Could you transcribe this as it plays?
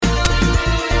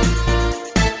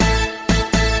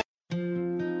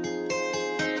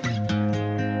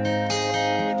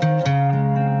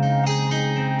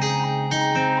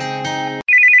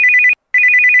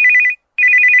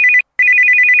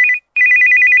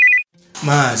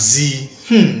Mazi,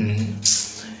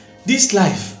 this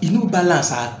life, no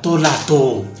balance at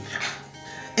all.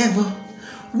 Ever,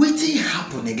 wetin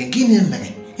happen again? Guinea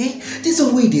man. This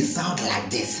way they sound like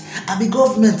this. And the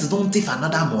government don't take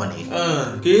another money.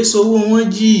 Okay, so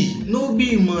no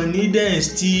be money then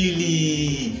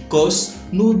steal, cause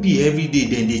no be every day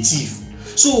then they thief.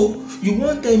 So you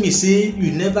won't tell me say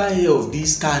you never hear of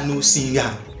this Kano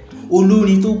singer?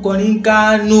 Olórin tó kọrin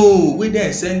Kano wey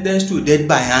dem sentenced to death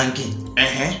by hanging.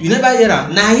 You never hear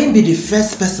am? Na him be the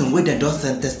first person wey dem don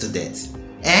sentence to death.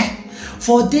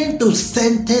 For them to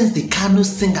sentence the Kano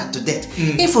singer to death,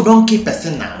 if you don't keep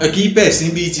person now. Keep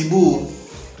person be tibo.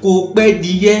 Kò pẹ́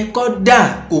díẹ̀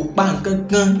kódà kò pa nǹkan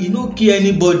kan, he no kill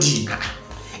anybody.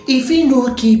 If he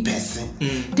no kill person,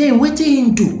 then wetin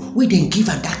him do? We then give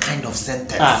am that kind of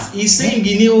sentence. He sing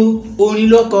ni o, orin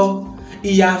loko.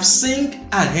 He have sing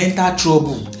and enter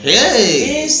trouble.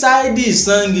 Hey! Inside this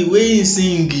song wey he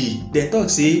sing, they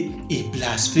talk say he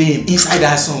blaspheme inside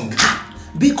that song.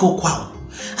 Biko kwao.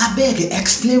 Abeg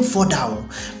explain further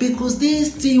because this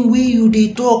thing wey you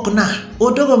dey talk now,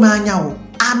 odogomanya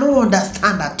I no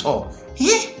understand at all.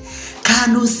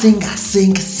 Kano singer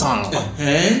sing song.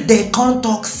 They can't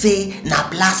talk say na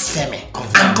blasphemy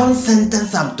and can't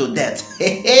sentence am to death.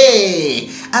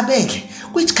 Abeg,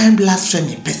 which kind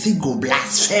blasphemy person go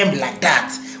blaspheme like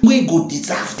that? We go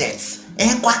deserve death.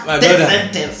 My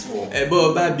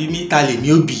brother,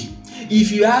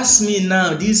 if you ask me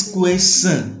now this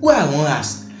question, what I wan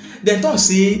ask? Dem talk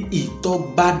say he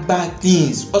talk bad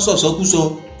things. Also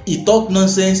so he talk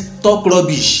nonsense, talk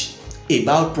rubbish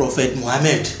about Prophet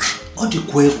Muhammad. All the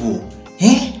kwego.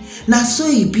 Na so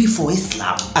he be for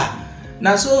Islam.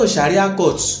 Na so Sharia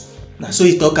courts. Na so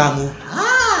he talk am.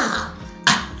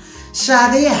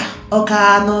 Sharia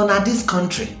no na this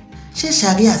country. Shey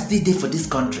Sharia still dey for this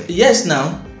country? Yes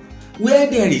now. Where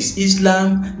there is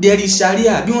Islam, there is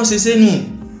Sharia. Bí wọ́n ṣe ṣe nù.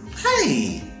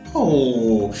 Hey!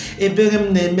 Oh,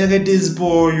 Eberem na emere this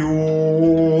boy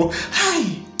Hi!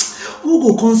 Who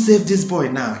go come save this boy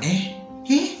now?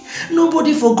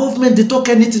 Nobody for government dey talk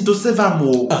anything to save am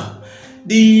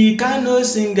The Kano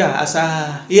singer as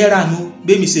I hear am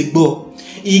be me say gbọ́.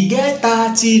 He get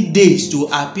 30 days to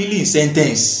appeal him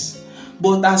sentence.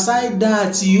 But aside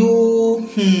that,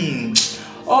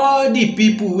 all the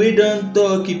people wey don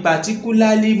talk,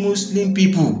 particularly Muslim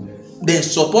people, dem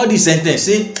support the sentence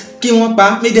say kí wọ́n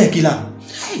pa, make dem kill am.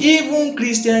 Even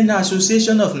Christian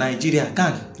Association of Nigeria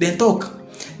can dem talk.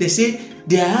 They say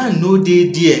their hand no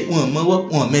dey there, wọ́n mọ́wọ́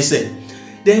wọ́n mẹ́sẹ̀.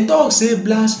 Dem talk say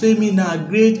blasphemy na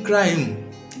great crime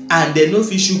and dem no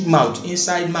fit chook mouth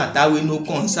inside matter wey no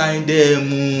concern dem.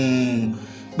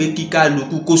 Pé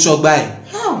kíkálukú kó sọ́gbà ẹ̀.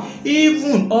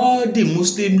 Even all the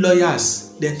Muslim lawyers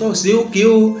dem talk say okay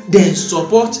dem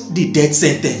support the death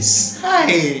sentence.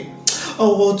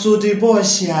 To the boy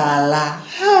shala.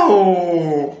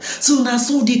 So na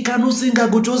so the Kano singer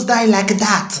go just die like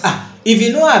that? If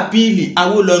you no appeal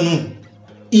Awolonu,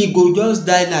 he go just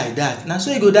die like that. Na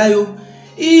so he go die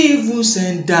He even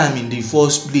send am in the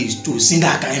first place to sing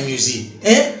that kind of music.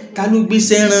 Ta ló gbé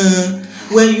sẹ́ran?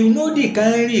 When you know the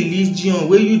kind religion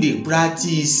wey you dey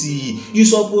practice, you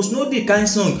suppose know the kind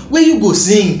song wey you go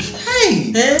sing.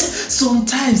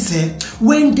 Sometimes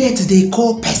when death dey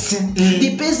call person,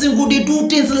 the person go dey do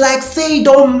things like say he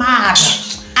don mad.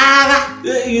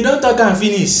 You don talk am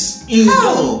finish. You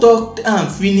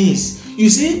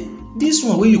see, this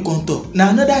one wey you come talk na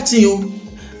another thing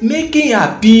making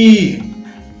appeal.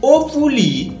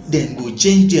 Hopefully dem go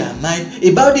change their mind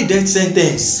about the death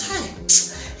sentence.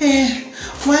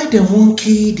 Why dem wan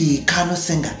kill the Kano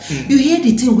singer? You hear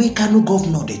the thing wey Kano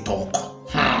governor dey talk?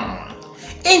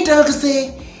 He talk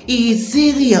say he is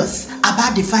serious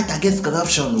about the fight against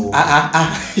corruption.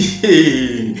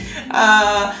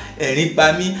 Ẹ̀rín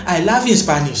pa mí, I laugh in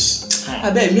Spanish.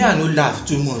 Abeg me I no laugh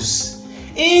too much.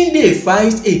 In dey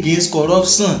fight against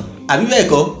corruption, abi bẹ́ẹ̀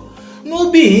kọ́?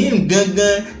 No be him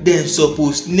gangan dem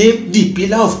suppose name the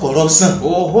pillar of corruption.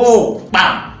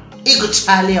 Bam! He go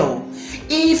chale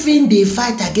If in dey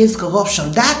fight against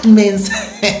corruption, that means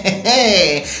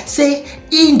say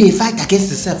in dey fight against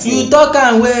himself. You talk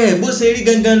am well, bó ṣe rí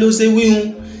gangan ló ṣe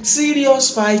wí serious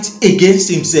fight against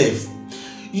himself.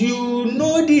 You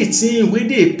know the thing wey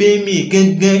dey pain me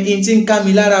gangan in tí ń ká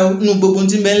mi lára nínú gbogbo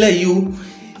tí ń bẹ nílẹ̀ yìí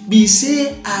be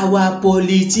say our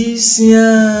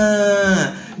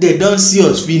politicians they don see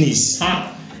us finish.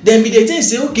 Dem be dey think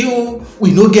say okay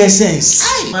we no get sense.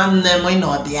 We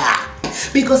no there.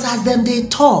 Because as them they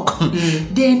talk,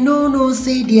 they no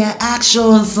say their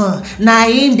actions na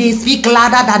him they speak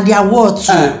louder than their words.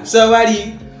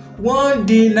 Sorry, one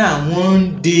day na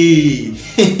one day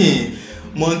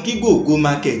monkey go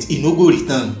market, e no go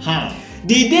return.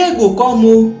 the day go come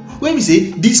o wey be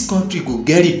say dis country go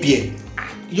get repair.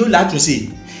 You látúnṣe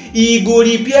e go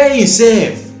repair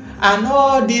himself, and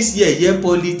all dis yeye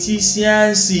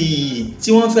politicians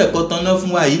tí wọ́n fẹ́ kọ́ tanná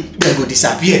fún wa yìí dem go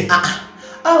disappear.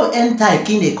 Oh, end time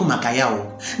kine kumakaya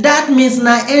o. That means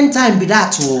na end time be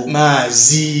that o.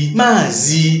 Maazi,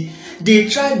 dey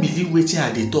try believe wetin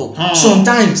I dey talk.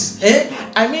 Sometimes,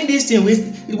 I mean this thing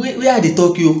wey I dey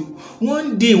talk yo.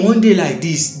 One day like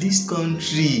this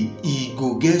country e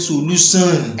go get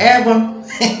solution. Ebon,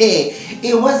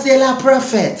 it was a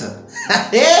prophet.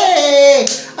 Hey,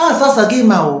 so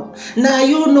game o. Now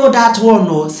you know that one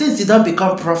o, since you don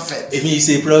become prophet. Emi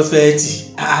say prophet.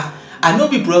 I no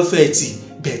be prophet,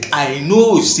 but I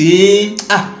know say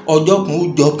ọjọ́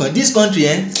kan ọjọ́ kan this country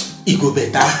e go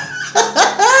better.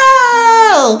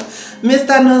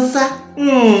 Mr. Nosa,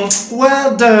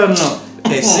 well done.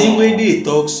 Person wey dey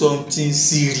talk something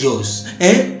serious,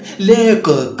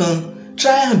 lẹ́ẹ̀kọ̀ọ̀kan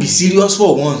try and be serious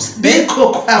for once. Be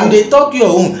you dey talk your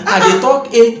own, I dey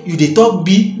talk A, you dey talk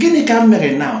B. Gini ka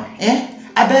mere now?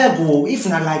 Abeg o, if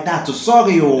na like that,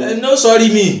 sorry o. No sorry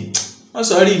me. No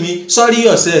sorry me. Sorry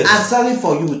yourself. I'm sorry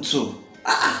for you too.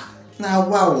 Now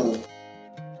wow.